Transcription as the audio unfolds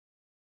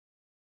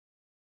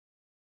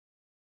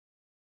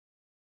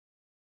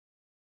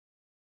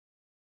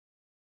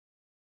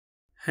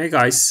Hey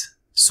guys,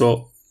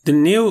 so the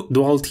new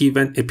Duality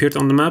event appeared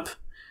on the map.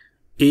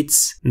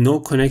 It's no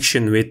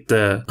connection with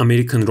the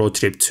American Road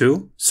Trip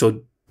 2,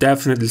 so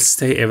definitely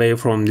stay away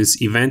from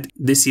this event.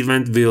 This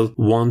event will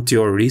want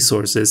your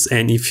resources,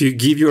 and if you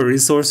give your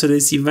resource to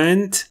this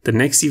event, the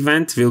next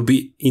event will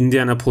be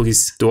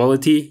Indianapolis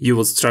Duality. You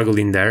will struggle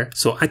in there,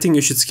 so I think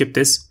you should skip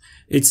this.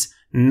 It's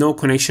no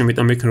connection with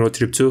American Road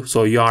Trip 2,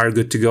 so you are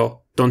good to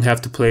go. Don't have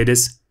to play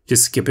this.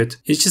 Just skip it.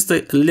 It's just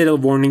a little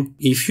warning.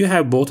 If you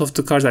have both of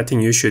the cars, I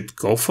think you should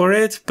go for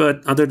it.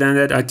 But other than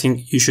that, I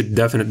think you should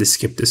definitely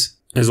skip this.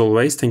 As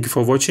always, thank you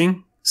for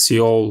watching. See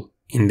you all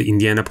in the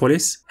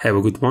Indianapolis. Have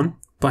a good one.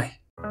 Bye.